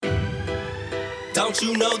Don't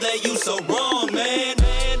you know that you so wrong, man?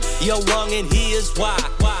 You're wrong and here's why.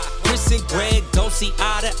 Chris and Greg don't see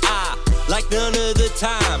eye to eye, like none of the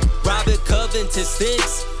time. Robert Covington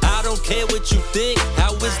stinks. I don't care what you think.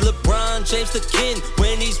 How is LeBron James the king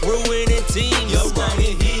when he's ruining teams? You're wrong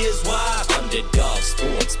and here's why. Underdog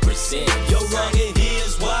Sports presents. You're wrong and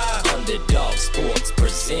here's why. Underdog Sports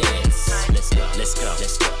presents. Let's go.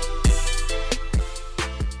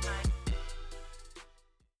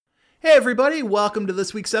 Hey everybody, welcome to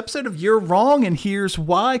this week's episode of You're Wrong and Here's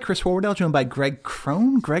Why. Chris Horwedel, joined by Greg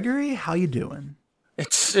Crone. Gregory, how you doing?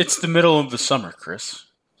 It's the middle of the summer, Chris.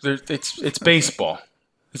 It's baseball.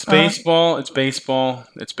 It's baseball. It's baseball.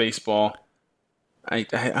 It's baseball.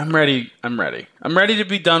 I'm ready. I'm ready to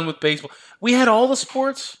be done with baseball. We had all the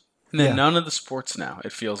sports, and then none of the sports now.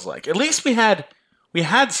 It feels like at least we had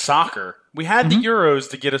soccer. We had the Euros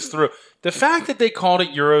to get us through. The fact that they called it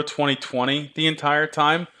Euro 2020 the entire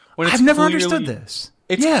time. I've never understood this.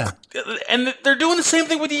 And they're doing the same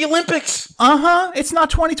thing with the Olympics. It's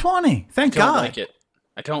not 2020. Thank God.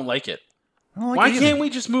 I don't like it. Why can't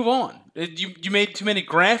we just move on? You made too many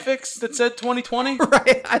graphics that said 2020?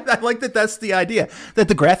 Right. I like that that's the idea. That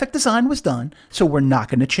the graphic design was done, so we're not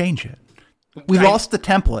going to change it. We lost the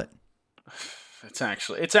template. It's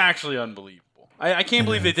actually unbelievable. I can't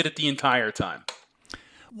believe they did it the entire time.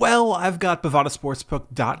 Well, I've got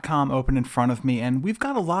BovadaSportsbook.com open in front of me, and we've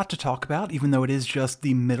got a lot to talk about, even though it is just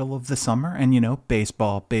the middle of the summer, and,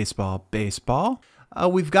 baseball.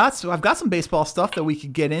 I've got some baseball stuff that we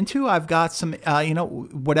could get into. I've got some,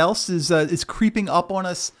 what else is creeping up on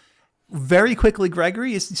us very quickly,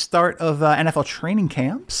 Gregory, is the start of NFL training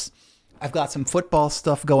camps. I've got some football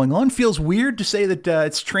stuff going on. Feels weird to say that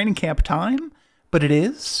it's training camp time, but it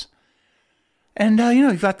is. And,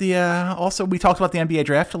 you've got also we talked about the NBA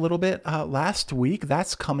draft a little bit last week.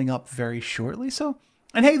 That's coming up very shortly. So,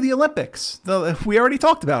 and hey, the Olympics, we already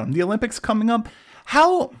talked about them. The Olympics coming up.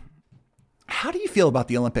 How do you feel about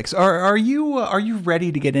the Olympics? Are you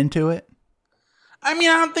ready to get into it? I mean,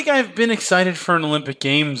 I don't think I've been excited for an Olympic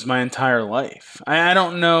Games my entire life. I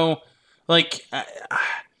don't know,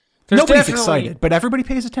 nobody's excited, but everybody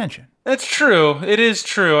pays attention. That's true. It is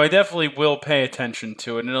true. I definitely will pay attention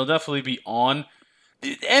to it, and it'll definitely be on.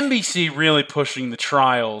 NBC really pushing the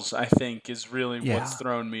trials, I think, is really what's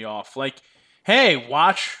thrown me off. Like, hey,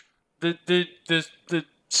 watch the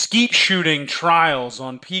skeet shooting trials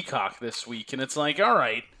on Peacock this week, and it's like, all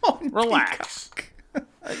right, relax.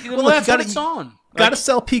 Well, that's what it's on. Got to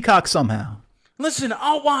sell Peacock somehow. Listen,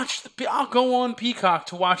 I'll go on Peacock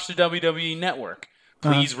to watch the WWE Network.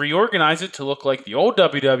 Please reorganize it to look like the old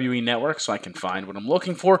WWE Network so I can find what I'm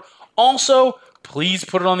looking for. Also, please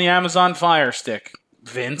put it on the Amazon Fire Stick,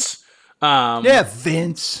 Vince.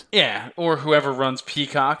 Vince. Yeah, or whoever runs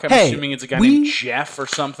Peacock. I'm assuming it's a guy named Jeff or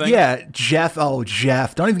something. Yeah, Jeff. Oh,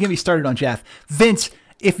 Jeff. Don't even get me started on Jeff. Vince,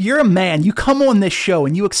 if you're a man, you come on this show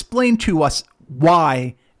and you explain to us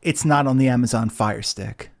why it's not on the Amazon Fire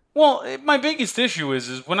Stick. Well, my biggest issue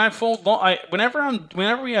is when I fold, whenever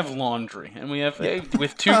we have laundry and we have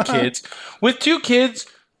with two kids,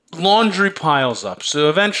 laundry piles up. So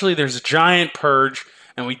eventually, there's a giant purge,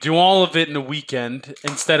 and we do all of it in a weekend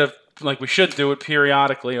instead of like we should do it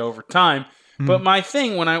periodically over time. But my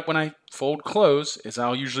thing when I fold clothes is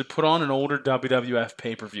I'll usually put on an older WWF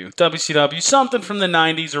pay-per-view, WCW, something from the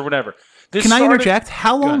 '90s or whatever. Can I interject?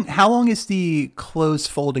 How long is the clothes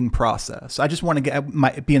folding process? I just want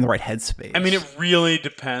to be in the right headspace. I mean, it really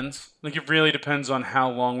depends. It really depends on how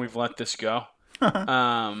long we've let this go.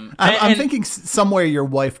 I'm thinking somewhere your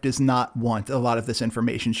wife does not want a lot of this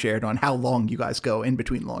information shared on how long you guys go in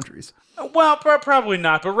between laundries. Well, probably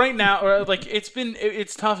not. But right now,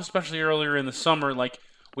 it's tough, especially earlier in the summer. Like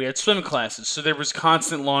we had swim classes, so there was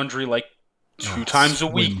constant laundry, 2 times a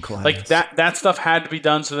week. Class. Like that stuff had to be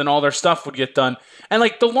done, so then all their stuff would get done. And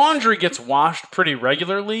the laundry gets washed pretty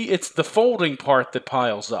regularly. It's the folding part that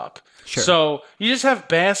piles up. Sure. So you just have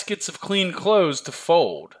baskets of clean clothes to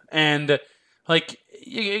fold. And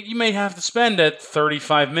you may have to spend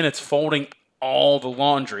 35 minutes folding all the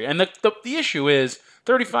laundry. And the issue is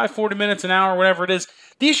 35, 40 minutes, an hour, whatever it is.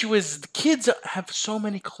 The issue is the kids have so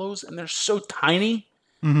many clothes and they're so tiny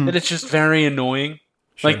that it's just very annoying.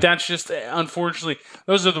 Sure. That's just, unfortunately,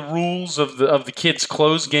 those are the rules of the kids'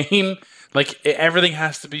 clothes game. Everything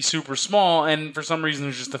has to be super small, and for some reason,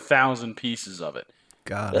 there's just 1,000 pieces of it.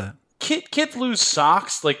 Got it. Kids lose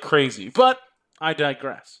socks like crazy, but I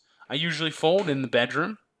digress. I usually fold in the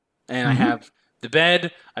bedroom, and I have the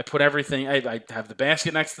bed. I put everything. I have the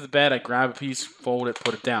basket next to the bed. I grab a piece, fold it,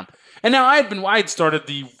 put it down. And now I had started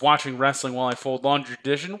the watching wrestling while I fold laundry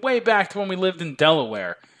tradition way back to when we lived in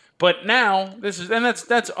Delaware. But now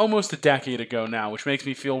that's almost a decade ago now, which makes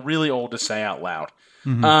me feel really old to say out loud.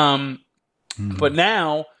 But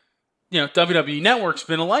now, WWE Network's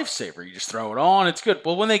been a lifesaver. You just throw it on, it's good.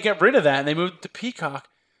 Well, when they get rid of that and they move it to Peacock,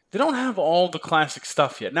 they don't have all the classic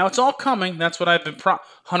stuff yet. Now, it's all coming. That's what I've been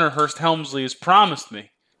Hunter Hearst Helmsley has promised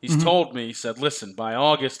me. He's told me, he said, listen, by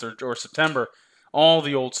August or September, all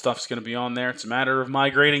the old stuff's going to be on there. It's a matter of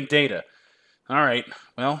migrating data. All right,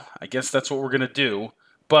 well, I guess that's what we're going to do.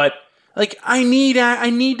 But I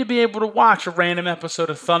need to be able to watch a random episode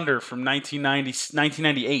of Thunder from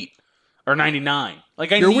 1998 or 99.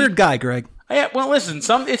 You're a weird guy, Greg. Yeah, well, listen,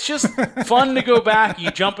 it's just fun to go back.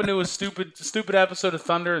 You jump into a stupid episode of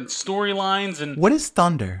Thunder and storylines. And what is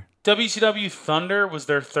Thunder? WCW Thunder was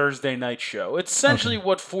their Thursday night show. It's essentially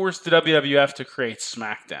what forced the WWF to create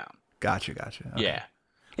SmackDown. Gotcha. Okay. Yeah.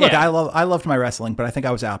 Look, I loved my wrestling, but I think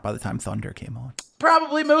I was out by the time Thunder came on.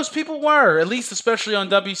 Probably most people were, at least especially on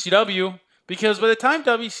WCW, because by the time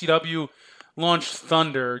WCW launched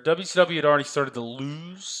Thunder, WCW had already started to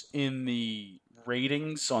lose in the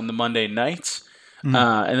ratings on the Monday nights, and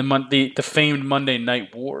the famed Monday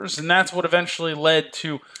Night Wars, and that's what eventually led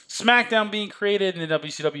to SmackDown being created, and the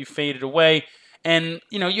WCW faded away. And,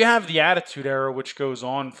 you have the Attitude Era, which goes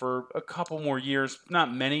on for a couple more years,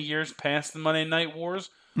 not many years past the Monday Night Wars.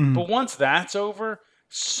 But once that's over,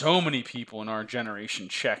 so many people in our generation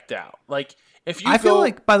checked out. I feel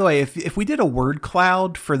like, by the way, if we did a word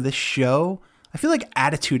cloud for this show, I feel like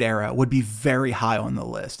Attitude Era would be very high on the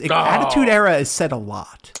list. Attitude Era is said a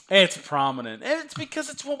lot. It's prominent. And it's because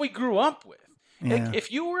it's what we grew up with. Yeah. If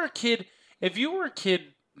you were a kid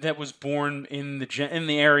that was born in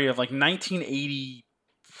the area of 1980,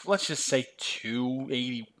 let's just say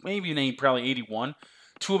 80, maybe probably 81,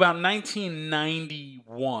 to about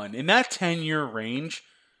 1991, in that 10-year range,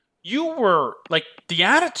 you were the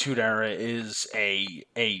Attitude Era is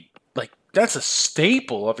that's a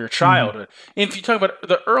staple of your childhood. And if you talk about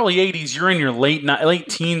the early 80s, you're in your late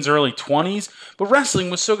teens, early 20s, but wrestling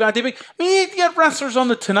was so goddamn big. I mean, you had wrestlers on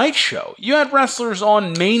The Tonight Show. You had wrestlers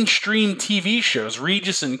on mainstream TV shows,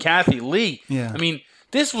 Regis and Kathy Lee. Yeah. I mean,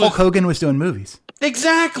 this was... Hulk Hogan was doing movies.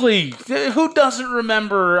 Exactly. Who doesn't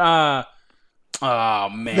remember... oh,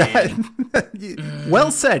 man.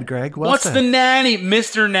 Well said, Greg. What's the nanny?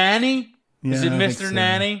 Mr. Nanny? Yeah, Is it Mr.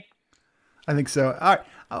 Nanny? I think so. All right.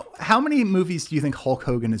 How many movies do you think Hulk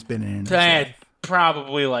Hogan has been in?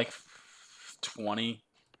 Probably 20.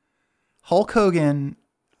 Hulk Hogan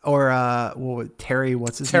or Terry,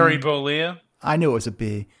 what's his name? Terry Bollea. I knew it was a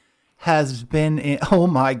B. Has been in, oh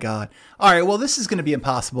my God. All right, well, this is going to be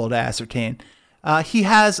impossible to ascertain. He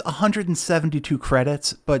has 172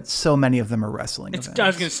 credits, but so many of them are wrestling events. I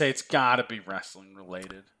was going to say, it's got to be wrestling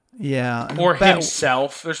related. Yeah. Or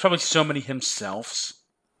himself. There's probably so many himselfs.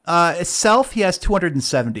 Itself, he has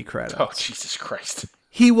 270 credits. Oh, Jesus Christ.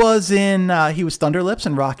 He was Thunder Lips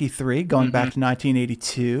in Rocky 3, going back to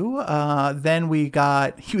 1982. Then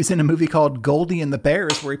he was in a movie called Goldie and the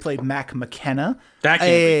Bears, where he played Mac McKenna. That can't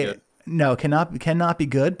be good. No, cannot be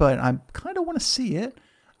good, but I kind of want to see it.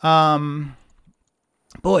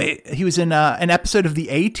 Boy, he was in an episode of The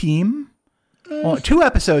A-Team. Well, 2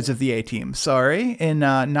 episodes of The A-Team, sorry, in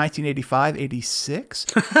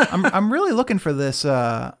 1985-86. I'm really looking for this.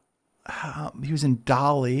 He was in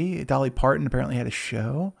Dolly. Dolly Parton apparently had a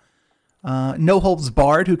show. No Holds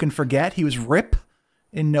Barred, who can forget? He was Rip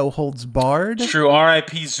in No Holds Barred. True,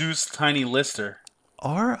 R.I.P. Zeus Tiny Lister.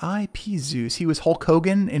 R.I.P. Zeus. He was Hulk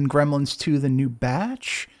Hogan in Gremlins 2, The New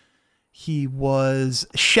Batch. He was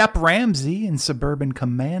Shep Ramsey in Suburban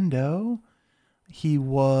Commando. He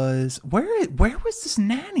was... Where was this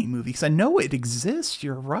Nanny movie? Because I know it exists.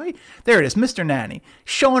 You're right. There it is, Mr. Nanny.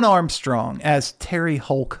 Sean Armstrong as Terry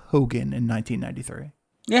Hulk Hogan in 1993.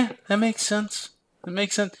 Yeah, that makes sense. I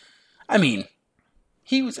mean,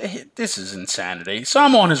 this is insanity. So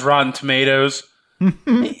I'm on his Rotten Tomatoes.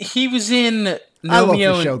 He was in... I love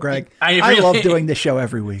the show, Greg. I love doing this show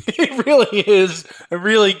every week. It really is. I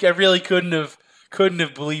really couldn't have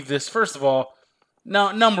believed this. First of all,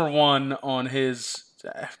 now, number one on his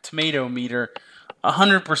tomato meter,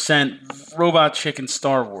 100% Robot Chicken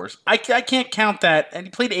Star Wars. I can't count that. And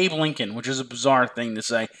he played Abe Lincoln, which is a bizarre thing to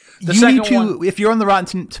say. If you're on the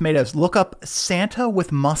Rotten Tomatoes, look up Santa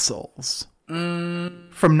with Muscles from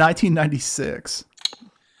 1996.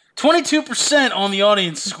 22% on the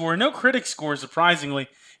audience score. No critic score, surprisingly.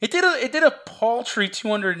 It did a paltry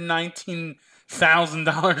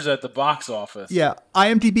 $219,000 at the box office. Yeah,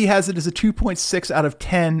 IMDb has it as a 2.6 out of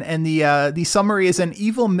 10, and the summary is: an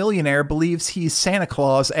evil millionaire believes he's Santa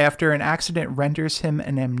Claus after an accident renders him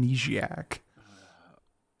an amnesiac.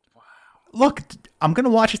 Wow. Look, I'm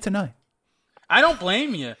gonna watch it tonight. I don't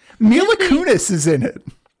blame you. Mila Kunis is in it.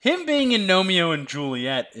 Him being in Romeo and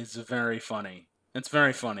Juliet is very funny. It's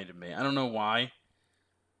very funny to me. I don't know why.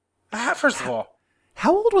 First of all,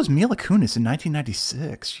 how old was Mila Kunis in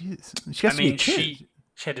 1996? She has to be a kid.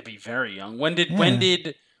 She had to be very young. When did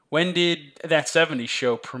that 70s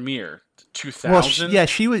show premiere? 2000?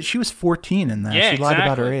 Well, she was 14 in that. Yeah, she lied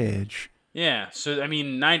about her age. Yeah, so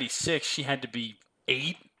 96, she had to be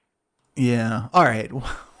 8. Yeah. All right.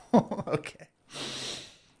 Okay.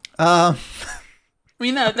 That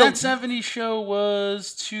 70s show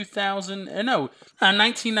was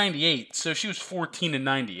 1998. So she was 14 in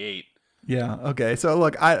 98. Yeah. Okay. So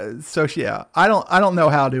look, I don't know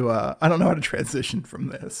how to transition from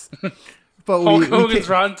this. But Hulk Hogan's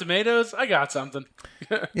Rotten Tomatoes. I got something.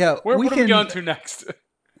 Yeah. What are we going to next?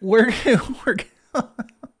 We're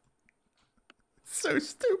so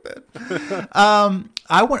stupid. What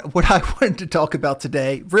I wanted to talk about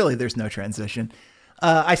today. Really, there's no transition.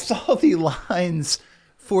 I saw the lines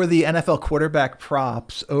for the NFL quarterback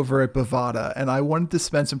props over at Bovada, and I wanted to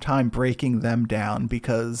spend some time breaking them down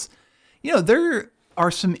because, there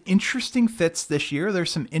are some interesting fits this year.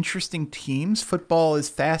 There's some interesting teams. Football is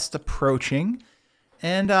fast approaching,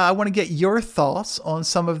 and I want to get your thoughts on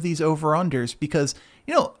some of these over-unders because,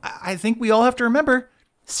 I think we all have to remember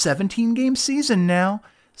 17-game season now.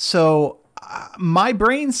 So my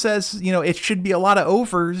brain says, it should be a lot of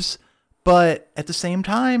overs, but at the same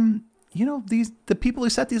time, the people who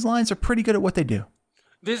set these lines are pretty good at what they do.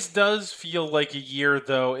 This does feel like a year,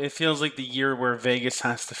 though. It feels like the year where Vegas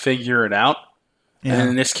has to figure it out. Yeah. And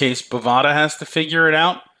in this case, Bovada has to figure it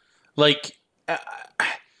out.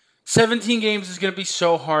 17 games is going to be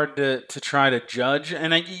so hard to try to judge.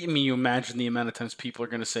 And you imagine the amount of times people are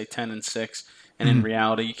going to say 10-6. And in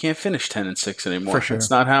reality, you can't finish 10-6 anymore. For sure. That's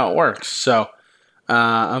not how it works. So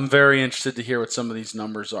I'm very interested to hear what some of these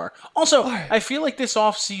numbers are. Also, I feel like this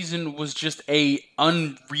offseason was just a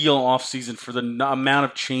unreal offseason for the amount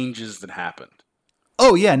of changes that happened.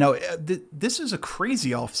 Oh, yeah. No, this is a crazy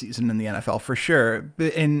offseason in the NFL for sure,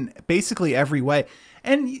 in basically every way.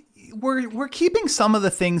 And we're keeping some of the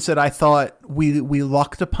things that I thought we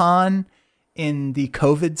lucked upon in the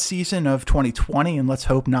COVID season of 2020, and let's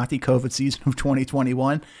hope not the COVID season of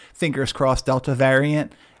 2021. Fingers crossed, Delta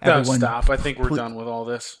variant. Don't stop. I think we're done with all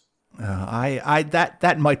this.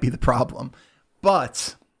 That might be the problem.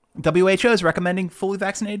 But WHO is recommending fully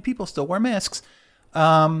vaccinated people still wear masks.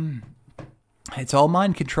 It's all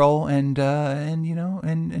mind control and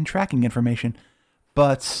tracking information.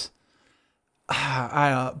 But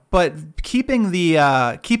keeping the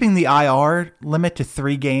IR limit to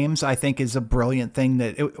 3 games, I think, is a brilliant thing.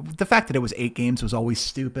 The fact that it was 8 games was always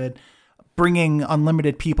stupid. Bringing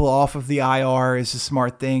unlimited people off of the IR is a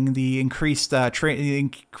smart thing. The increased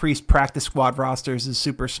practice squad rosters is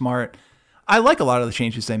super smart. I like a lot of the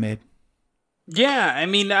changes they made. Yeah,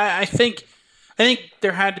 I think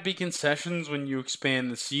there had to be concessions when you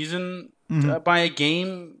expand the season by a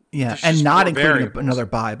game. Yeah, and not including another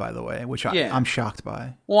bye, by the way, which I'm shocked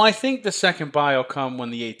by. Well, I think the second bye will come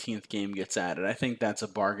when the 18th game gets added. I think that's a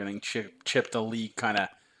bargaining chip the league kind of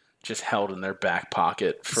just held in their back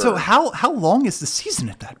pocket. So how long is the season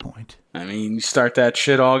at that point? You start that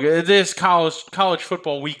shit this college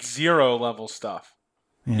football week 0 level stuff.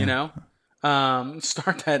 Yeah.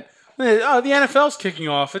 Start that. Oh, the NFL's kicking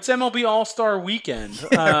off. It's MLB All-Star Weekend.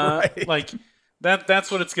 Yeah, right.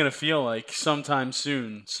 That's what it's going to feel like sometime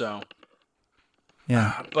soon. So,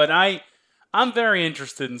 yeah. But I'm very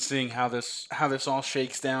interested in seeing how this all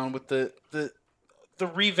shakes down with the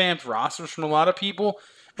revamped rosters from a lot of people,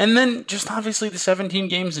 and then just obviously the 17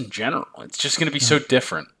 games in general. It's just going to be so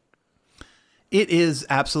different. It is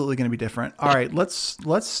absolutely going to be different. All right, let's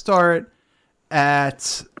start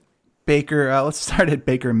at Baker. Let's start at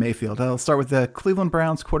Baker Mayfield. Let's start with the Cleveland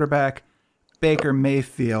Browns quarterback, Baker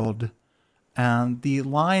Mayfield. The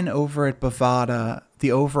line over at Bovada,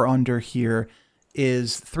 the over-under here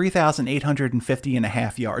is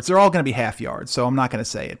 3,850.5 yards. They're all going to be half yards, so I'm not going to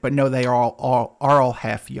say it. But no, they are all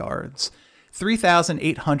half yards.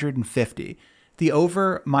 3,850. The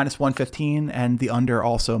over -115 and the under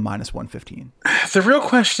also -115. The real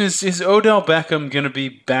question is Odell Beckham going to be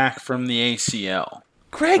back from the ACL?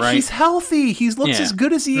 Greg, right? He's healthy. He looks as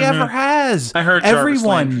good as he ever has. I heard Jarvis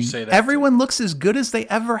Landry say that. Everyone looks as good as they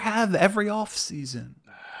ever have every offseason.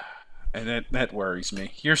 And that worries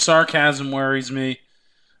me. Your sarcasm worries me.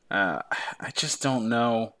 I just don't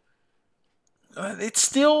know. It's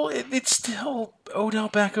still Odell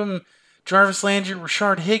Beckham, Jarvis Landry,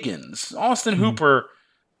 Rashard Higgins. Austin Hooper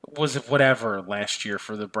was whatever last year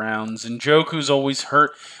for the Browns. And Njoku's always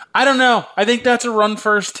hurt. I don't know. I think that's a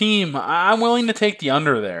run-first team. I'm willing to take the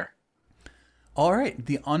under there. All right,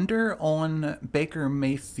 the under on Baker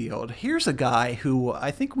Mayfield. Here's a guy who I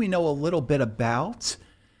think we know a little bit about.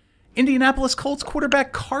 Indianapolis Colts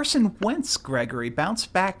quarterback Carson Wentz, Gregory, bounce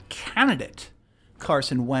back candidate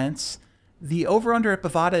Carson Wentz. The over-under at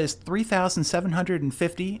Bovada is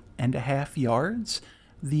 3,750.5 yards.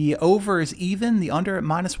 The over is even, the under at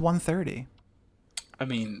 -130. I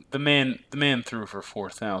mean, the man threw for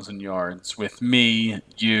 4,000 yards with me,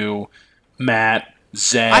 you, Matt,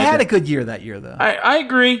 Zed. I had a good year that year, though. I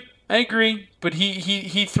agree. But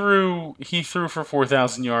he threw for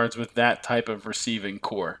 4,000 yards with that type of receiving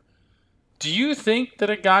core. Do you think that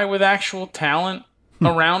a guy with actual talent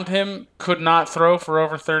around him could not throw for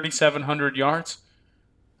over 3,700 yards?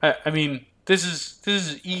 I mean, this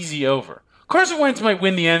is easy over. Carson Wentz might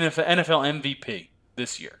win the NFL MVP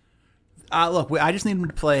this year. Look, I just need him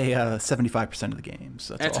to play 75% of the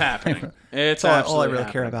games. It's happening. It's all I really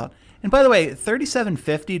care about. And by the way,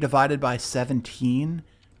 3,750 divided by 17,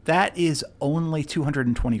 that is only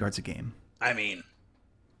 220 yards a game. I mean,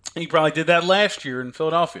 he probably did that last year in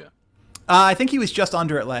Philadelphia. I think he was just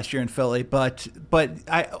under it last year in Philly, but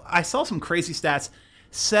I saw some crazy stats.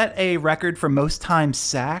 Set a record for most times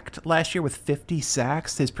sacked last year with 50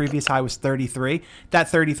 sacks. His previous high was 33. That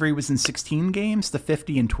 33 was in 16 games, the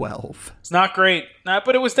 50 in 12. It's not great,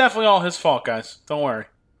 but it was definitely all his fault, guys. Don't worry.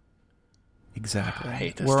 Exactly. I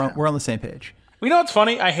hate this we're town. We're on the same page. You know what's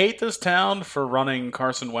funny? I hate this town for running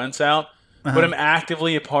Carson Wentz out, but I'm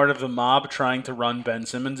actively a part of the mob trying to run Ben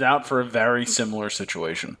Simmons out for a very similar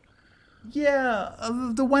situation. Yeah,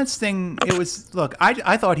 the Wentz thing, it was, look,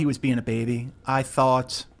 I thought he was being a baby. I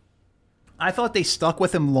thought they stuck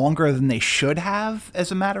with him longer than they should have,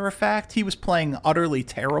 as a matter of fact. He was playing utterly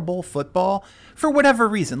terrible football for whatever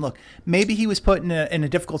reason. Look, maybe he was put in a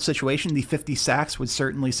difficult situation. The 50 sacks would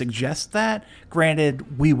certainly suggest that.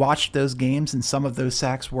 Granted, we watched those games, and some of those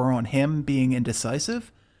sacks were on him being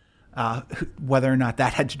indecisive. Whether or not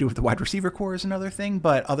that had to do with the wide receiver core is another thing,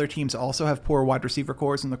 but other teams also have poor wide receiver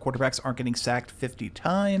cores and the quarterbacks aren't getting sacked 50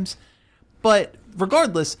 times. But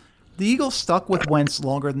regardless, the Eagles stuck with Wentz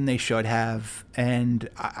longer than they should have, and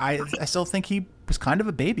I still think he was kind of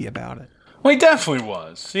a baby about it. Well, he definitely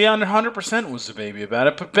was. He 100% was a baby about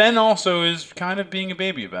it, but Ben also is kind of being a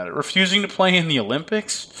baby about it. Refusing to play in the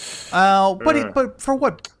Olympics? But for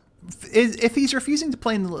what? If he's refusing to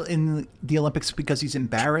play in the Olympics because he's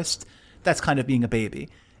embarrassed, that's kind of being a baby.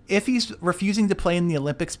 If he's refusing to play in the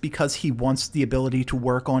Olympics because he wants the ability to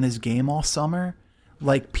work on his game all summer,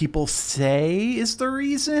 like people say is the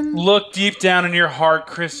reason. Look deep down in your heart,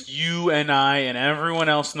 Chris, you and I and everyone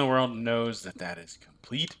else in the world knows that is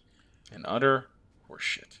complete and utter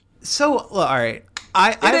horseshit. So, all right.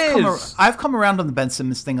 I've come around on the Ben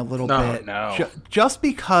Simmons thing a little bit. Just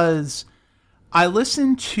because I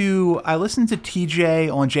listened to TJ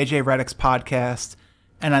on JJ Redick's podcast,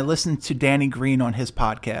 and I listened to Danny Green on his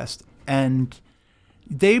podcast, and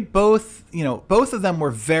they both of them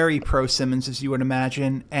were very pro Simmons, as you would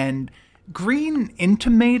imagine, and Green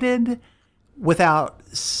intimated without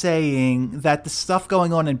saying that the stuff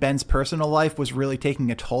going on in Ben's personal life was really taking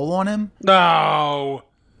a toll on him. No.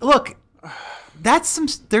 Look, there's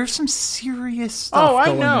some serious stuff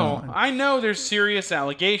going on. I know there's serious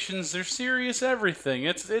allegations. There's serious everything.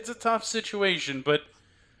 It's a tough situation, but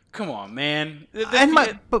come on, man.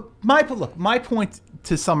 My point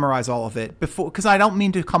to summarize all of it because I don't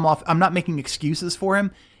mean to come off. I'm not making excuses for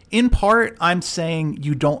him. In part, I'm saying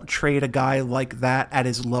you don't trade a guy like that at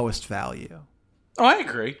his lowest value. Oh, I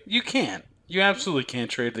agree. You can't. You absolutely can't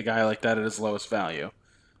trade the guy like that at his lowest value.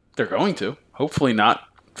 They're going to. Hopefully not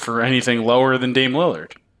for anything lower than Dame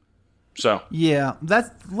Lillard. So yeah, that's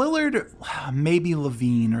Lillard, maybe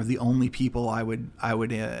Levine are the only people I would.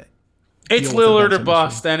 It's Lillard or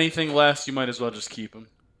bust. Anything less, you might as well just keep him.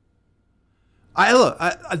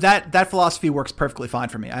 That philosophy works perfectly fine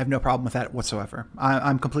for me. I have no problem with that whatsoever.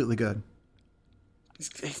 I'm completely good.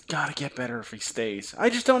 He's got to get better if he stays. I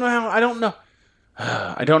just don't know how. I don't know.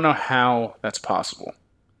 I don't know how that's possible.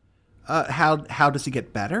 How does he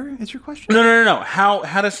get better? Is your question? No.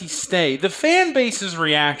 How does he stay? The fan base's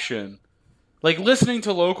reaction, like listening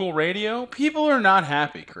to local radio, people are not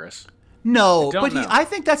happy, Chris. No, I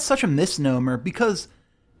think that's such a misnomer because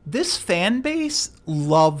this fan base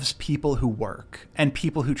loves people who work and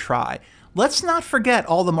people who try. Let's not forget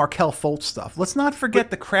all the Markelle Fultz stuff. Let's not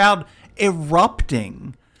forget the crowd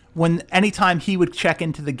erupting anytime he would check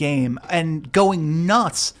into the game and going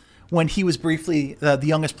nuts when he was briefly the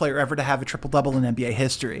youngest player ever to have a triple-double in NBA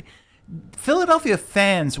history. Philadelphia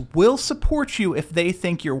fans will support you if they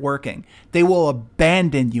think you're working. They will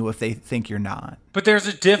abandon you if they think you're not. But there's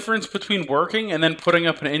a difference between working and then putting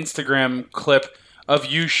up an Instagram clip of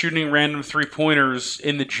you shooting random 3-pointers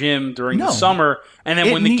in the gym during the summer, and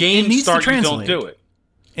then when the game starts, you don't do it.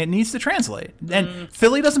 It needs to translate. And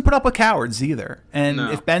Philly doesn't put up with cowards either. And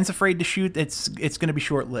if Ben's afraid to shoot, it's going to be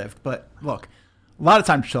short-lived. But look, a lot of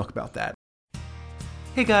time to talk about that.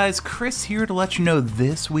 Hey guys, Chris here to let you know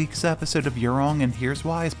this week's episode of You're Wrong and Here's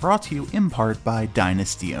Why is brought to you in part by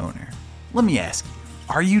Dynasty Owner. Let me ask you,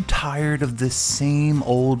 are you tired of the same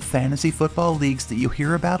old fantasy football leagues that you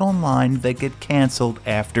hear about online that get canceled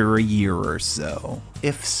after a year or so?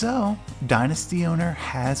 If so, Dynasty Owner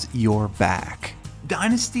has your back.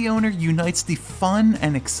 Dynasty Owner unites the fun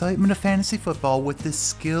and excitement of fantasy football with the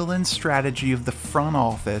skill and strategy of the front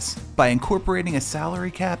office by incorporating a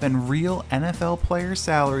salary cap and real NFL player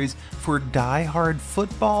salaries for die-hard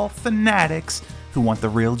football fanatics who want the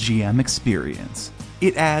real GM experience.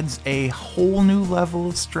 It adds a whole new level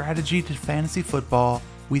of strategy to fantasy football.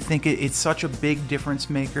 We think it's such a big difference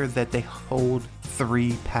maker that they hold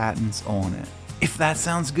 3 patents on it. If that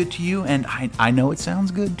sounds good to you, and I know it sounds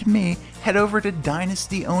good to me, head over to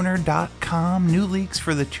dynastyowner.com. New leagues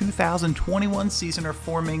for the 2021 season are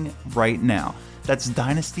forming right now. That's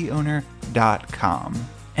dynastyowner.com.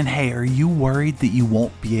 And hey, are you worried that you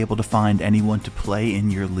won't be able to find anyone to play in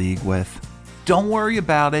your league with? Don't worry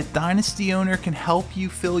about it. Dynasty Owner can help you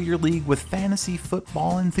fill your league with fantasy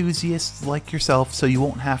football enthusiasts like yourself so you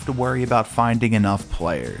won't have to worry about finding enough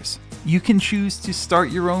players. You can choose to start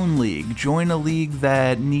your own league, join a league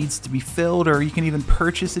that needs to be filled, or you can even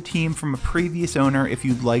purchase a team from a previous owner if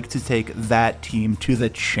you'd like to take that team to the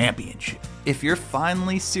championship. If you're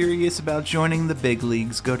finally serious about joining the big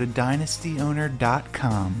leagues, go to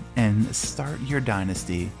dynastyowner.com and start your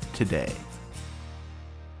dynasty today.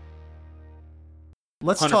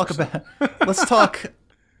 Let's 100%. let's talk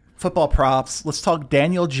football props. Let's talk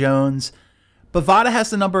Daniel Jones. Bovada has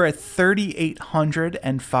the number at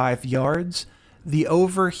 3,805 yards. The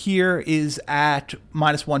over here is at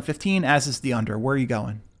 -115, as is the under. Where are you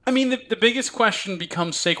going? I mean, the biggest question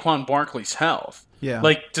becomes Saquon Barkley's health. Yeah.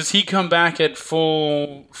 Like, does he come back at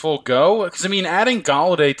full go? Because, I mean, adding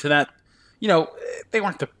Golladay to that, they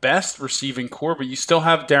weren't the best receiving core, but you still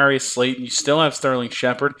have Darius Slayton. You still have Sterling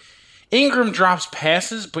Shepard. Ingram drops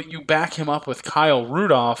passes, but you back him up with Kyle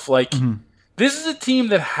Rudolph. Like, This is a team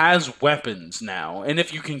that has weapons now, and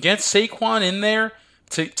if you can get Saquon in there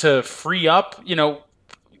to free up,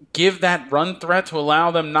 give that run threat to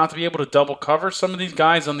allow them not to be able to double cover some of these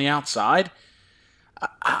guys on the outside,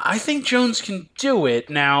 I think Jones can do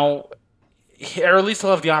it now, or at least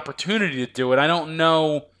he'll have the opportunity to do it. I don't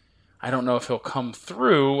know if he'll come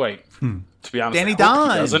through. To be honest, Danny I hope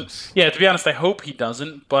he Dimes. doesn't. Yeah, to be honest, I hope he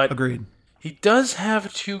doesn't. But Agreed. He does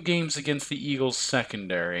have 2 games against the Eagles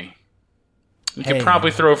secondary. He could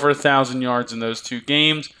probably throw for 1,000 yards in those 2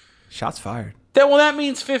 games. Shots fired. That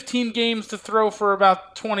means 15 games to throw for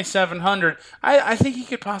about 2,700. I think he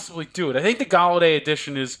could possibly do it. I think the Golladay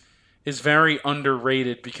addition is very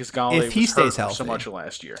underrated because Golladay was hurt for so much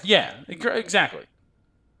last year. Yeah, exactly.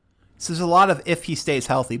 So there's a lot of if he stays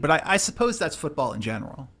healthy, but I suppose that's football in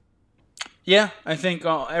general. Yeah, I think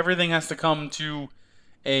everything has to come to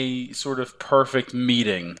a sort of perfect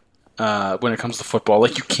meeting when it comes to football.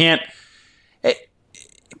 Like, you can't...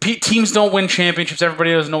 Teams don't win championships.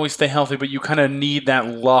 Everybody doesn't always stay healthy, but you kind of need that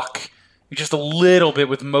luck just a little bit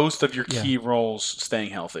with most of your key roles staying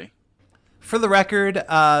healthy. For the record,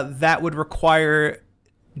 that would require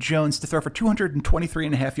Jones to throw for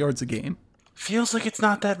 223.5 yards a game. Feels like it's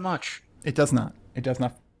not that much. It does not. It does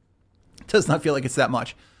not feel like it's that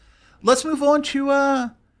much. Let's move on to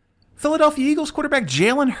Philadelphia Eagles quarterback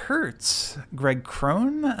Jalen Hurts. Greg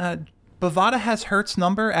Crone. Bovada has Hurts'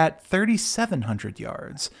 number at 3,700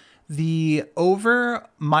 yards. The over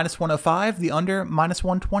 -105, the under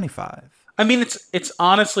 -125. I mean, it's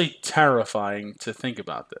honestly terrifying to think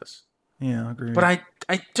about this. Yeah, I agree. But I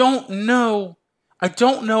don't know. I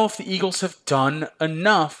don't know if the Eagles have done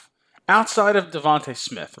enough outside of Devontae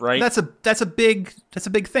Smith, right? That's a big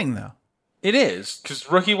thing, though. It is,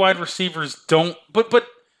 because rookie wide receivers don't. But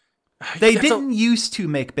they didn't used to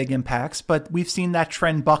make big impacts, but we've seen that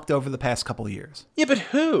trend bucked over the past couple of years. Yeah, but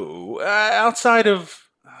who outside of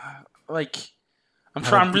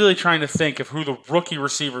I'm really trying to think of who the rookie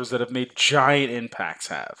receivers that have made giant impacts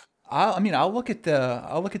have. I'll look at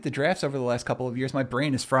the drafts over the last couple of years. My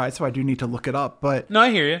brain is fried, so I do need to look it up. But no, I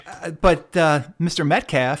hear you. But Mr.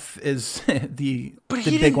 Metcalf is the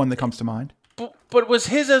big one that comes to mind. But was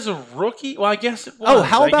his as a rookie? Well, I guess it was. Oh,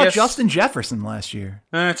 how about Justin Jefferson last year?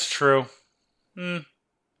 That's true. I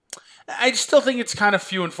still think it's kind of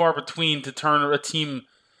few and far between to turn a team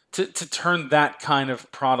to turn that kind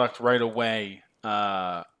of product right away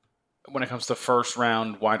when it comes to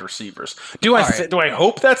first-round wide receivers. Do I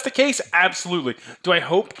hope that's the case? Absolutely. Do I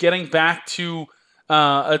hope getting back to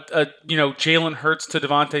Jalen Hurts to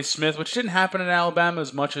Devontae Smith, which didn't happen in Alabama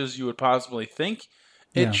as much as you would possibly think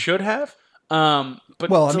it should have? He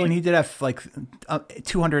did have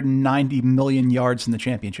 290 million yards in the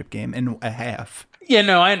championship game and a half. Yeah,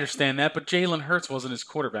 no, I understand that, but Jalen Hurts wasn't his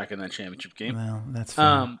quarterback in that championship game. Well, that's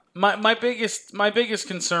fair. My biggest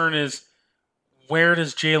concern is, where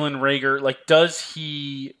does Jalen Reagor, does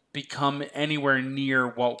he become anywhere near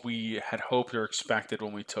what we had hoped or expected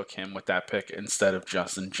when we took him with that pick instead of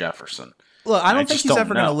Justin Jefferson? Look, I don't think he's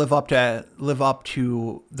ever going to live up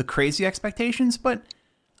to the crazy expectations, but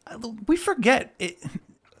we forget it.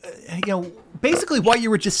 Basically what you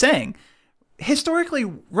were just saying. Historically,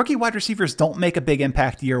 rookie wide receivers don't make a big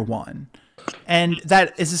impact year one. And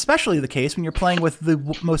that is especially the case when you're playing with the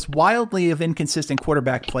most wildly of inconsistent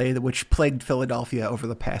quarterback play, which plagued Philadelphia over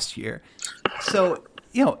the past year. So,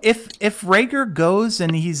 if Reagor goes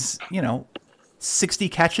and he's, 60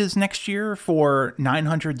 catches next year for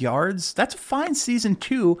 900 yards, that's a fine season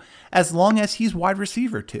too, as long as he's wide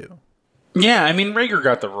receiver too. Yeah, I mean, Reagor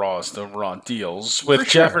got the raw deals with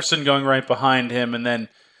Jefferson going right behind him, and then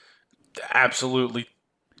absolutely,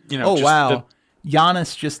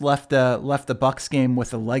 Giannis just left the Bucks game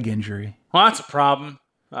with a leg injury. Well, that's a problem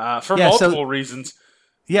for multiple reasons.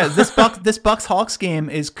 Yeah, this Bucks Hawks game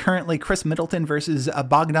is currently Chris Middleton versus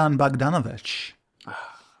Bogdan Bogdanovic.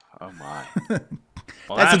 Oh my!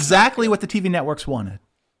 Well, that's exactly what the TV networks wanted.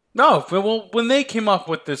 No, well, when they came up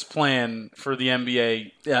with this plan for the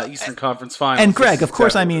NBA Eastern Conference Finals, and Greg, of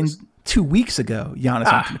course, 2 weeks ago, Giannis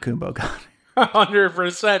Antetokounmpo got it.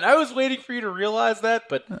 100%. I was waiting for you to realize that,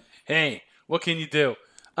 but hey, what can you do?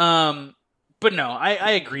 But no,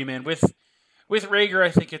 I agree, man. With Reagor,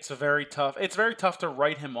 I think it's very tough to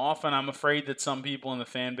write him off, and I'm afraid that some people in the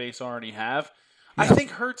fan base already have. Yeah. I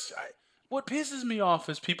think Hurts. What pisses me off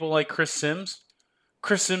is people like Chris Sims,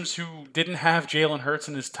 who didn't have Jalen Hurts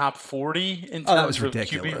in his top 40 in terms of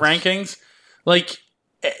QB rankings.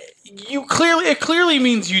 It clearly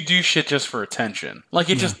means you do shit just for attention.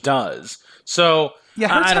 It just does. So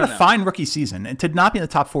Hurts had a fine rookie season, and to not be in the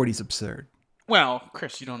top 40 is absurd. Well,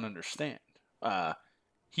 Chris, you don't understand.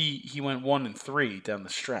 He went 1-3 down the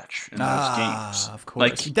stretch in those games. Of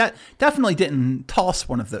course, he definitely didn't toss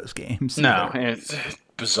one of those games. No, it's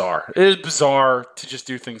bizarre. It is bizarre to just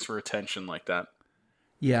do things for attention like that.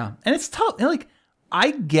 Yeah, and it's tough.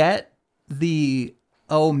 I get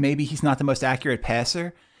maybe he's not the most accurate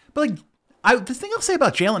passer, but the thing I'll say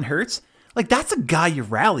about Jalen Hurts, that's a guy you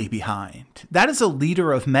rally behind. That is a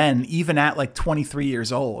leader of men, even at 23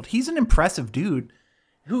 years old. He's an impressive dude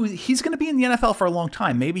he's going to be in the NFL for a long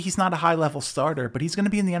time. Maybe he's not a high level starter, but he's going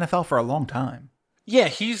to be in the NFL for a long time. Yeah,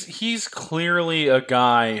 he's clearly a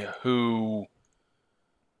guy who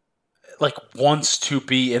wants to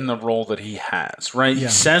be in the role that he has, right? Yeah.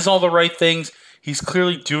 He says all the right things. He's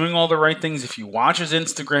clearly doing all the right things. If you watch his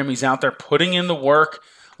Instagram, he's out there putting in the work.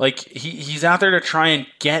 He's out there to try and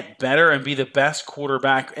get better and be the best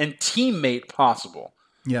quarterback and teammate possible.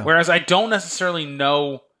 Yeah. Whereas I don't necessarily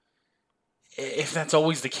know if that's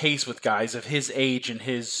always the case with guys of his age and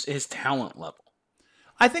his talent level.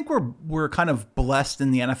 I think we're kind of blessed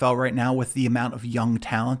in the NFL right now with the amount of young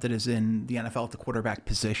talent that is in the NFL at the quarterback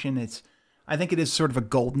position. I think it is sort of a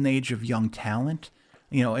golden age of young talent.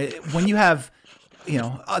 When you have,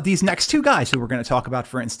 these next two guys who we're going to talk about,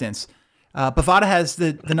 for instance, Bovada has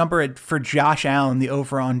the number for Josh Allen, the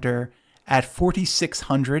over-under at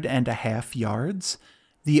 4,600 and a half yards,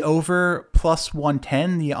 the over plus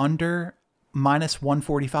 110, the under minus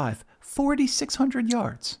 145, 4,600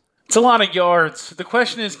 yards. It's a lot of yards. The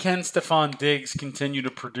question is, can Stephon Diggs continue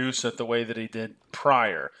to produce it the way that he did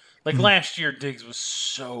prior? Last year, Diggs was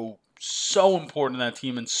so important in that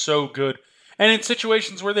team and so good. And in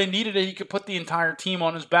situations where they needed it, he could put the entire team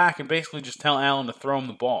on his back and basically just tell Allen to throw him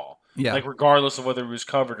the ball. Yeah. Regardless of whether he was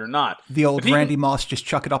covered or not. The old Randy Moss, just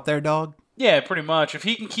chuck it up there, dog? Yeah, pretty much. If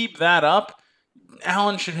he can keep that up,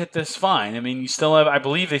 Allen should hit this fine. You still have, I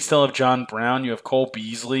believe they still have John Brown. You have Cole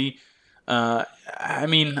Beasley. I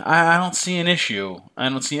don't see an issue. I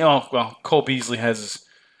don't see. Oh well, Cole Beasley has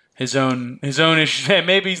his own issue.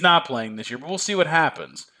 Maybe he's not playing this year, but we'll see what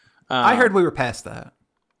happens. I heard we were past that.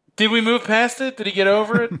 Did we move past it? Did he get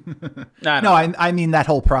over it? No, I mean that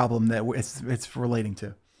whole problem that it's relating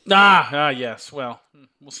to. Yes. Well,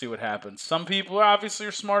 we'll see what happens. Some people obviously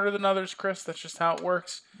are smarter than others, Chris. That's just how it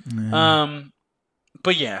works. Yeah.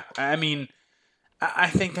 But yeah, I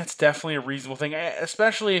think that's definitely a reasonable thing,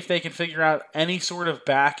 especially if they can figure out any sort of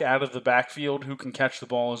back out of the backfield who can catch the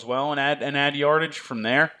ball as well and add yardage from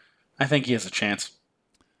there. I think he has a chance.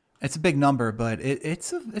 It's a big number, but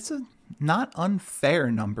it's a not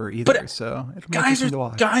unfair number either. But so it'll be interesting to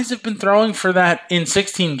watch. Guys have been throwing for that in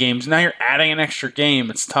 16 games. Now you're adding an extra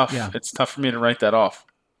game. It's tough. Yeah. It's tough for me to write that off.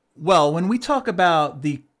 Well, when we talk about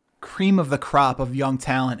the cream of the crop of young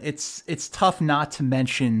talent, it's tough not to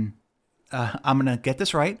mention. I'm gonna get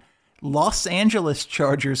this right. Los Angeles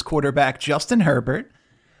Chargers quarterback Justin Herbert.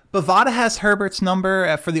 Bovada has Herbert's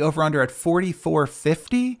number for the over/under at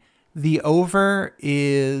 44.50. The over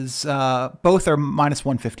is both are minus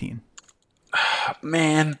 115.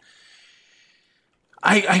 Man,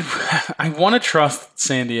 I want to trust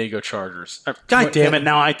San Diego Chargers. God damn it!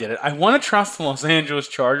 Now I did it. I want to trust the Los Angeles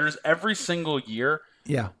Chargers every single year.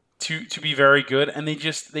 Yeah. To be very good, and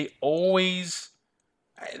they always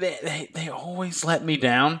let me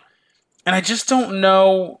down, and I just don't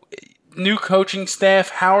know. New coaching staff,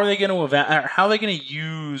 how are they going to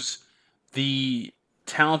use the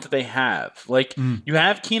talent that they have? Like, you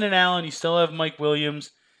have Keenan Allen, you still have Mike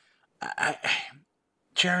Williams.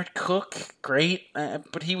 Jared Cook, great,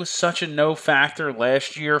 but he was such a no factor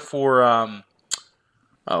last year for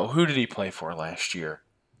who did he play for last year?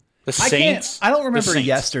 The Saints. I don't remember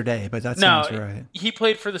yesterday, but that sounds right. He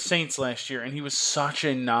played for the Saints last year, and he was such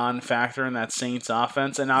a non-factor in that Saints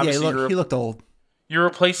offense. And obviously, he looked old. You're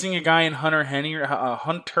replacing a guy in Hunter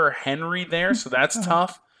Henry there, so that's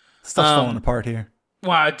tough. Stuff's falling apart here.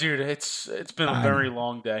 Wow, dude, it's been a very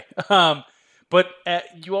long day. But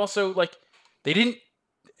you also they didn't.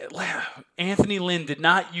 Anthony Lynn did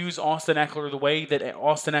not use Austin Eckler the way that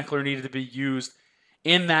Austin Eckler needed to be used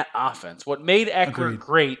in that offense. What made Eckler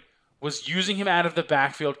great was using him out of the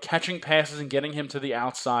backfield, catching passes, and getting him to the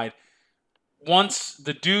outside. Once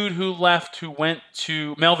the dude who left, who went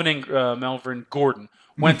to Melvin Gordon,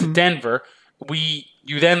 went to Denver,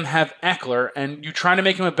 you then have Eckler, and you try to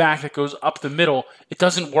make him a back that goes up the middle. It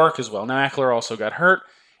doesn't work as well. Now Eckler also got hurt.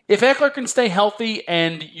 If Eckler can stay healthy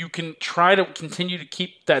and you can try to continue to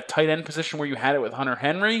keep that tight end position where you had it with Hunter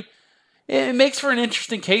Henry, it makes for an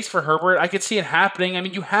interesting case for Herbert. I could see it happening. I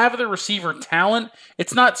mean, you have the receiver talent.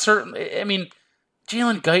 It's not certain. I mean,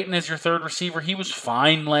 Jalen Guyton is your third receiver. He was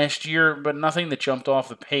fine last year, but nothing that jumped off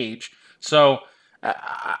the page. So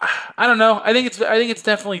I don't know. I think it's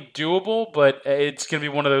definitely doable, but it's going to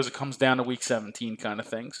be one of those that comes down to week 17 kind of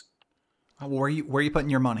things. Where are you putting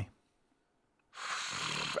your money?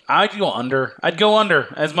 I'd go under.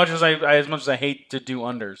 As much as I hate to do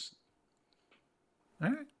unders.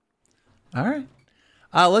 All right.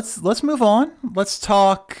 Let's move on. Let's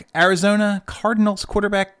talk Arizona Cardinals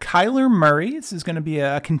quarterback Kyler Murray. This is going to be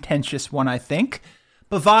a contentious one, I think.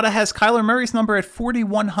 Bovada has Kyler Murray's number at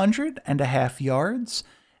 4,100.5 yards,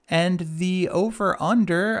 and the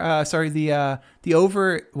over/under. The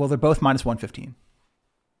over. Well, they're both minus 115.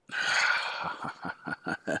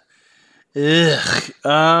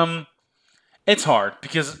 Ugh. It's hard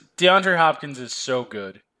because DeAndre Hopkins is so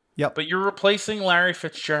good. Yep. But you're replacing Larry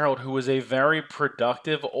Fitzgerald, who was a very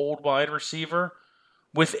productive old wide receiver,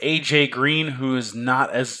 with AJ Green, who's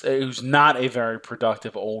not a very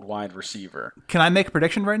productive old wide receiver. Can I make a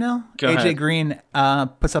prediction right now? Go AJ ahead. Green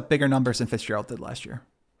puts up bigger numbers than Fitzgerald did last year.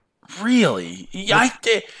 Really?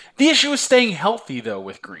 The issue is staying healthy though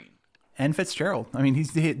with Green and Fitzgerald. I mean,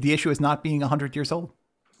 the issue is not being 100 years old.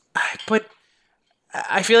 But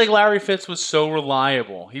I feel like Larry Fitz was so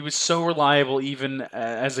reliable. He was so reliable even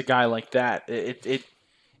as a guy like that.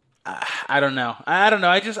 I don't know.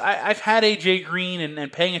 I've had AJ Green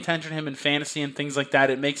and paying attention to him in fantasy and things like that.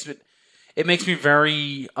 It makes me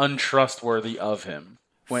very untrustworthy of him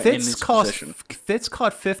in this position. Fitz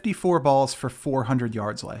caught 54 balls for 400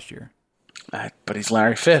 yards last year. But he's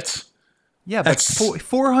Larry Fitz. Yeah, but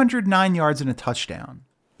 409 yards and a touchdown.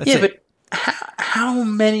 But how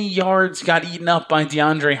many yards got eaten up by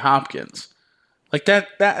DeAndre Hopkins? Like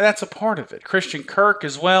that's a part of it. Christian Kirk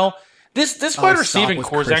as well. This wide receiving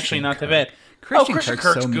core is actually not that bad. Christian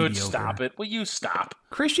Kirk's good. Mediocre. Stop it. Will you stop?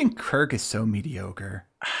 Christian Kirk is so mediocre.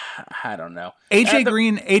 I don't know.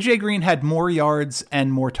 AJ Green had more yards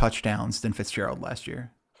and more touchdowns than Fitzgerald last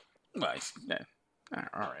year. Well, all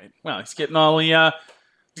right. Well, he's getting all the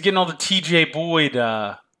TJ Boyd.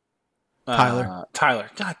 Tyler.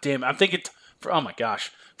 God damn it. I'm thinking. Oh my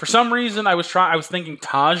gosh. For some reason, I was thinking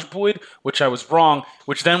Taj Boyd, which I was wrong.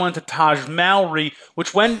 Which then went to Taj Mowry,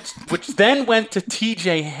 which then went to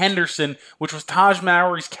T.J. Henderson, which was Taj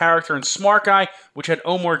Mowry's character in Smart Guy, which had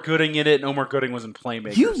Omar Gooding in it, and Omar Gooding was in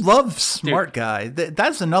Playmakers. You love Smart Guy.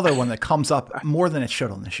 That's another one that comes up more than it should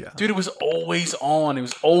on the show. Dude, it was always on. It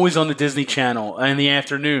was always on the Disney Channel in the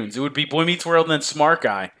afternoons. It would be Boy Meets World and then Smart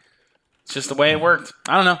Guy. It's just the way it worked.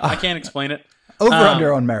 I don't know. I can't explain it. Over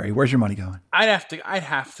under on Murray. Where's your money going? I'd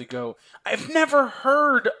have to go. I've never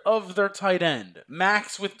heard of their tight end,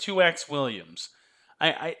 Max with 2X Williams.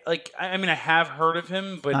 I mean, I have heard of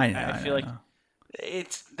him, but I feel like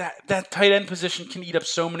it's that tight end position can eat up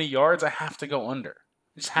so many yards. I have to go under.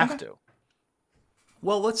 I just have to.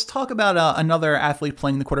 Well, let's talk about another athlete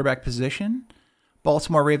playing the quarterback position.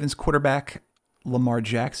 Baltimore Ravens quarterback Lamar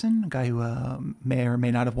Jackson, a guy who may or may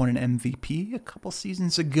not have won an MVP a couple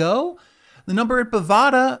seasons ago. The number at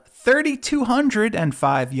Bovada,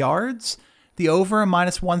 3,205 yards. The over,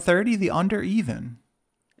 -130. The under, even.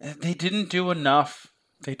 They didn't do enough.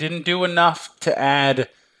 They didn't do enough to add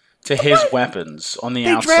to his weapons on the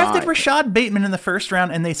outside. They drafted Rashad Bateman in the first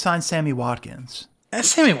round, and they signed Sammy Watkins.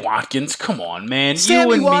 Sammy Watkins, come on, man.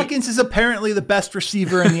 Sammy Watkins is apparently the best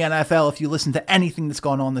receiver in the NFL if you listen to anything that's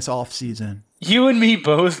gone on this offseason. You and me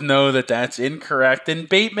both know that that's incorrect. And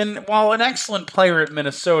Bateman, while an excellent player at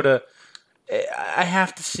Minnesota, I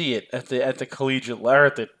have to see it at the collegiate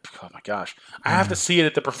level. Oh my gosh, I have to see it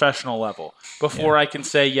at the professional level before I can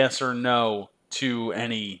say yes or no to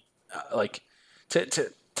any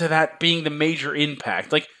to that being the major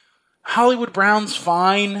impact. Like Hollywood Brown's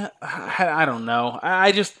fine. I don't know.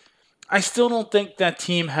 I still don't think that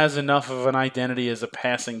team has enough of an identity as a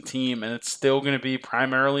passing team, and it's still going to be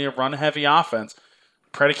primarily a run-heavy offense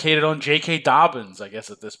predicated on J.K. Dobbins, I guess,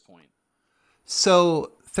 at this point.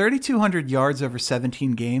 So 3,200 yards over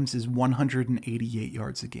 17 games is 188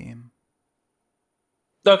 yards a game.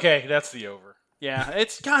 Okay, that's the over. Yeah,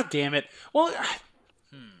 it's God damn it. Well,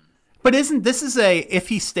 but if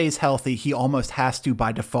he stays healthy, he almost has to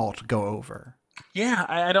by default go over. Yeah,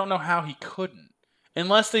 I don't know how he couldn't.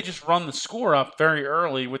 Unless they just run the score up very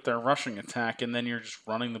early with their rushing attack, and then you're just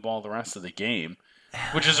running the ball the rest of the game,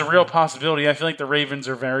 which is a real possibility. I feel like the Ravens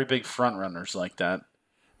are very big front runners like that.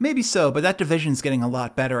 Maybe so, but that division's getting a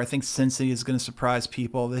lot better. I think Cincy is going to surprise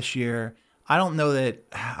people this year. I don't know that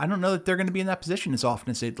they're going to be in that position as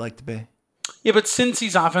often as they'd like to be. Yeah, but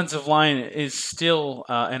Cincy's offensive line is still,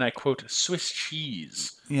 and I quote, Swiss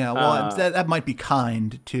cheese. Yeah, well, that might be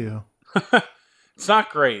kind too. It's not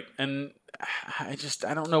great, and I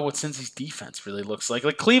don't know what Cincy's defense really looks like.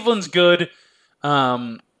 Like Cleveland's good.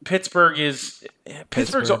 Pittsburgh's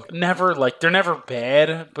never they're never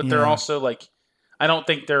bad, but they're also I don't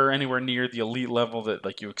think they're anywhere near the elite level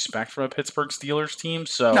that you expect from a Pittsburgh Steelers team.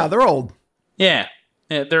 So no, they're old. Yeah,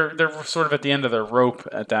 they're sort of at the end of their rope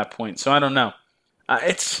at that point. So I don't know.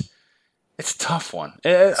 It's a tough one.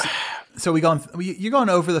 So you're going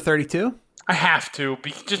over the 32? I have to,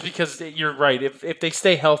 just because you're right. If they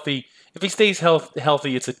stay healthy. If he stays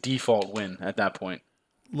healthy, it's a default win at that point.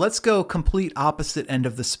 Let's go complete opposite end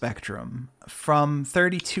of the spectrum. From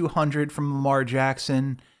 3,200 from Lamar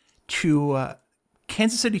Jackson to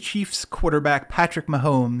Kansas City Chiefs quarterback Patrick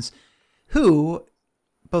Mahomes, who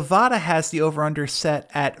Bovada has the over-under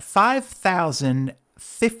set at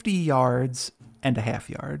 5,050 yards and a half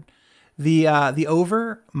yard. The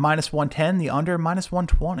over, -110, the under,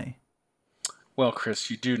 -120. Well, Chris,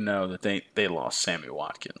 you do know that they lost Sammy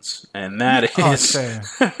Watkins, and that is. Fair.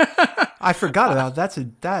 I forgot about that's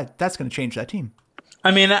going to change that team.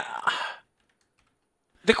 I mean,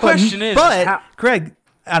 the question is, Greg,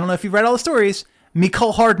 I don't know if you've read all the stories.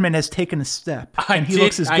 Mecole Hardman has taken a step, and he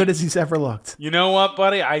looks as good as he's ever looked. You know what,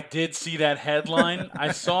 buddy? I did see that headline.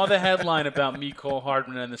 I saw the headline about Mecole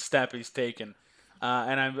Hardman and the step he's taken.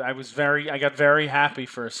 And I got very happy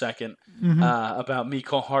for a second about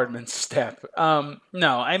Mecole Hardman's step.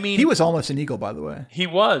 No, I mean he was almost an Eagle, by the way. He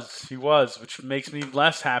was, which makes me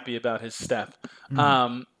less happy about his step.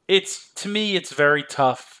 To me, it's very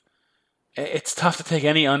tough. It's tough to take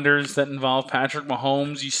any unders that involve Patrick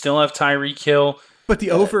Mahomes. You still have Tyreek Hill, but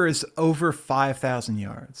the over is over 5,000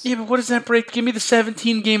 yards. Yeah, but what does that break? Give me the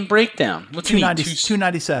 17-game breakdown. What's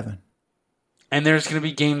 297. And there's going to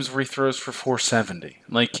be games where he throws for 470.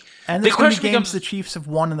 And there's going to be games the Chiefs have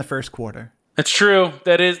won in the first quarter. That's true.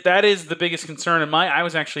 That is the biggest concern. And I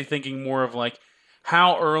was actually thinking more of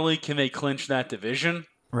how early can they clinch that division?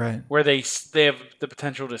 Right. Where they have the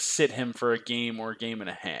potential to sit him for a game or a game and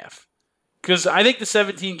a half. Because I think the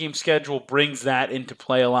 17-game schedule brings that into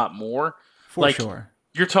play a lot more. For sure.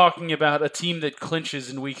 You're talking about a team that clinches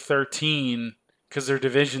in week 13 because their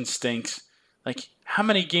division stinks. How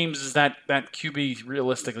many games is that QB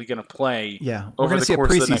realistically going to play? Yeah, we're going to see a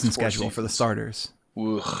preseason schedule for the starters.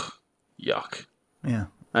 Ugh, yuck. Yeah,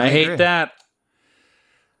 I hate that.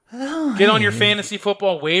 Get on your fantasy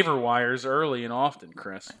football waiver wires early and often,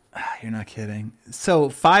 Chris. You're not kidding. So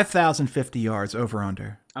 5,050 yards over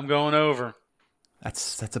under. I'm going over.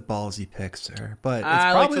 That's a ballsy pick, sir, but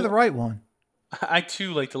it's probably the right one. I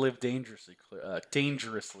too like to live dangerously,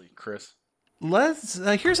 Chris.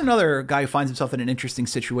 Here's another guy who finds himself in an interesting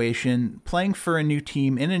situation, playing for a new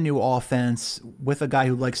team in a new offense with a guy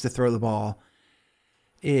who likes to throw the ball.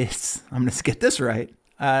 I'm going to get this right.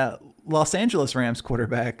 Los Angeles Rams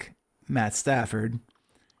quarterback Matt Stafford,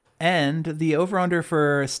 and the over/under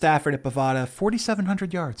for Stafford at Bovada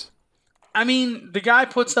 4,700 yards. I mean, the guy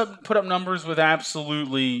put up numbers with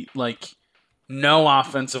absolutely no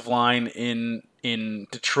offensive line in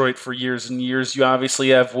Detroit for years and years. You obviously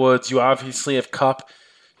have Woods. You obviously have Kupp.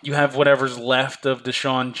 You have whatever's left of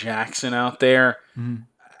Deshaun Jackson out there. Mm.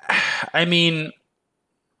 I mean,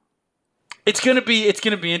 it's gonna be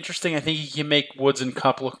interesting. I think he can make Woods and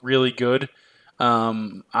Kupp look really good.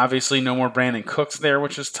 Obviously, no more Brandon Cooks there,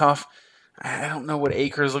 which is tough. I don't know what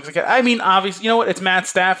Akers looks like. I mean, obviously, you know what? It's Matt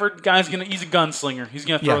Stafford. He's a gunslinger. He's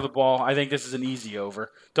gonna throw the ball. I think this is an easy over.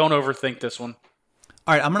 Don't overthink this one.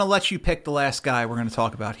 All right, I'm going to let you pick the last guy we're going to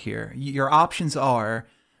talk about here. Your options are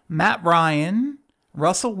Matt Ryan,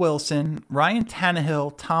 Russell Wilson, Ryan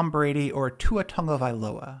Tannehill, Tom Brady, or Tua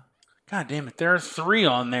Tagovailoa. God damn it. There are 3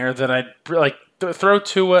 on there that I'd throw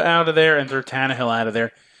Tua out of there and throw Tannehill out of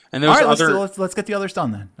there. And those let's get the others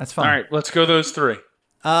done then. That's fine. All right, let's go those 3.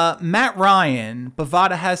 Matt Ryan,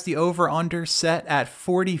 Bovada has the over-under set at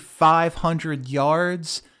 4,500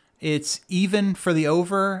 yards. It's even for the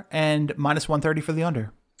over and minus 130 for the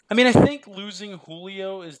under. I mean, I think losing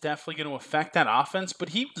Julio is definitely going to affect that offense, but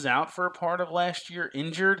he was out for a part of last year,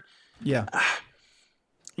 injured. Yeah.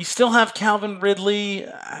 You still have Calvin Ridley.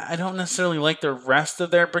 I don't necessarily like the rest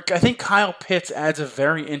of there, but I think Kyle Pitts adds a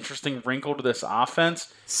very interesting wrinkle to this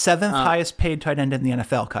offense. 7th highest paid tight end in the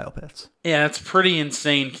NFL, Kyle Pitts. Yeah, that's pretty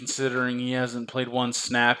insane considering he hasn't played one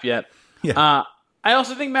snap yet. Yeah. I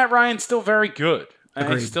also think Matt Ryan's still very good.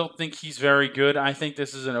 Agreed. I still think he's very good. I think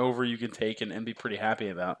this is an over you can take and be pretty happy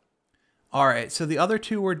about. All right, so the other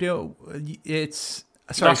 2 we're doing, it's...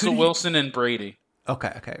 Russell Wilson and Brady.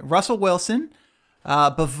 Okay. Russell Wilson.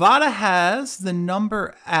 Bovada has the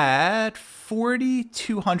number at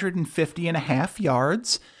 4,250.5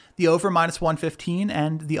 yards. The over minus 115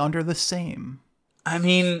 and the under the same. I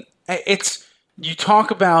mean, you talk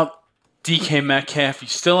about DK Metcalf. You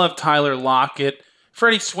still have Tyler Lockett.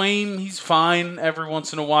 Freddie Swain, he's fine every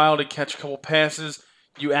once in a while to catch a couple passes.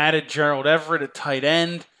 You added Gerald Everett at tight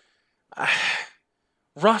end.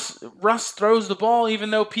 Russ throws the ball even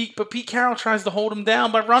though Pete Carroll tries to hold him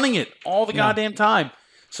down by running it all the goddamn time.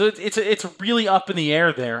 So it's really up in the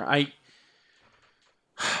air there.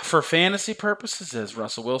 For fantasy purposes, as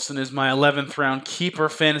Russell Wilson is my 11th round keeper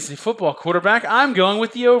fantasy football quarterback, I'm going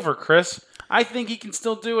with the over, Chris. I think he can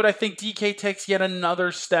still do it. I think DK takes yet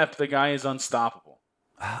another step. The guy is unstoppable.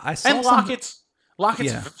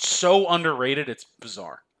 Lockett's so underrated, it's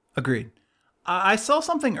bizarre. Agreed. I saw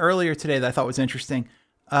something earlier today that I thought was interesting.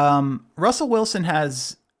 Russell Wilson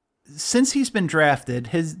has, since he's been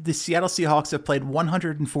drafted, the Seattle Seahawks have played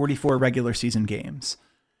 144 regular season games.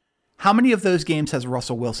 How many of those games has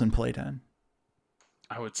Russell Wilson played in?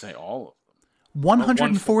 I would say all of them.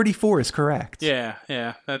 144 is correct. Yeah.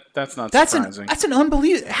 That's not surprising. That's an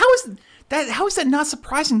unbelievable. How is that not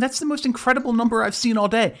surprising? That's the most incredible number I've seen all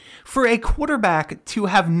day. For a quarterback to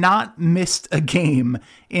have not missed a game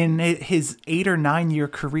in his 8 or 9 year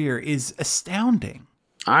career is astounding.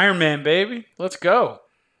 Iron Man, baby. Let's go.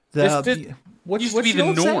 This used to be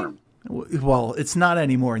the norm. Well, it's not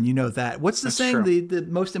anymore, and you know that. What's the saying? The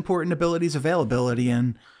most important ability is availability,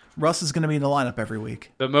 and Russ is going to be in the lineup every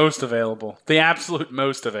week. The most available. The absolute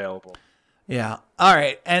most available. Yeah. All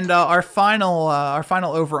right. And our final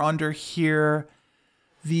over-under here,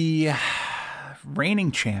 the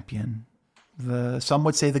reigning champion, some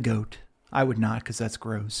would say the GOAT. I would not, because that's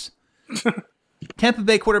gross. Tampa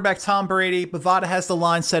Bay quarterback Tom Brady. Bovada has the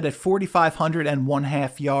line set at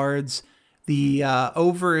 4,501.5 yards. The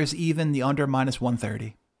over is even. The under minus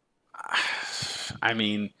 130. I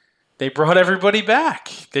mean, they brought everybody back.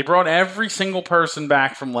 They brought every single person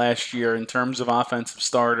back from last year in terms of offensive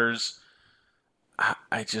starters.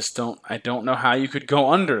 I don't know how you could go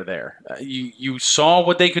under there. You saw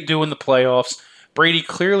what they could do in the playoffs. Brady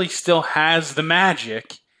clearly still has the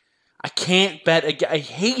magic. I can't bet. I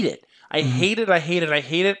hate it. I hate it.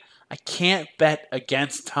 I can't bet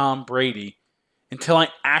against Tom Brady until I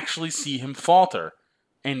actually see him falter.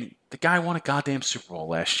 And the guy won a goddamn Super Bowl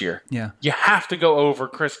last year. Yeah. You have to go over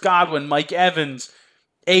Chris Godwin, Mike Evans,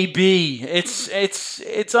 AB.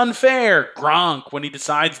 It's unfair. Gronk when he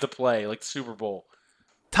decides to play like the Super Bowl.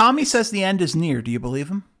 Tommy says the end is near. Do you believe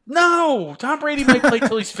him? No. Tom Brady might play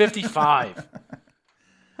till he's 55.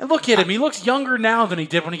 And look at him. He looks younger now than he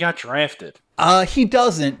did when he got drafted. He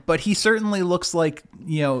doesn't, but he certainly looks like,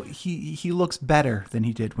 he looks better than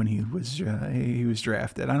he did when he was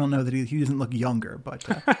drafted. I don't know that he doesn't look younger, but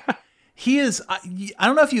he is. I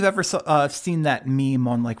don't know if you've ever seen that meme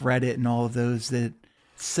on like Reddit and all of those that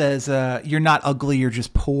says, "You're not ugly, you're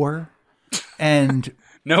just poor." And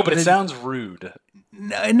no, but it sounds rude.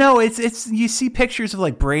 No, it's you see pictures of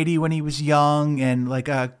like Brady when he was young and like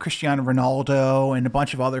Cristiano Ronaldo and a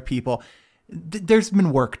bunch of other people. There's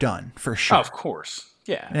been work done for sure. Oh, of course.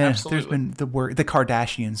 Yeah, absolutely. There's been the work. The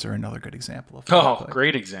Kardashians are another good example of that. Oh,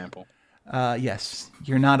 great example. Yes,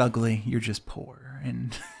 you're not ugly, you're just poor.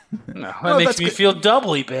 And no, that makes me feel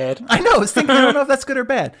doubly bad. I know. I was thinking, I don't know if that's good or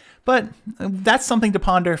bad, but that's something to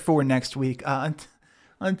ponder for next week.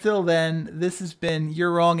 Until then, this has been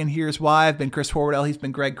You're Wrong and Here's Why. I've been Chris Horwedel. He's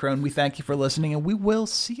been Greg Crone. We thank you for listening, and we will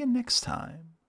see you next time.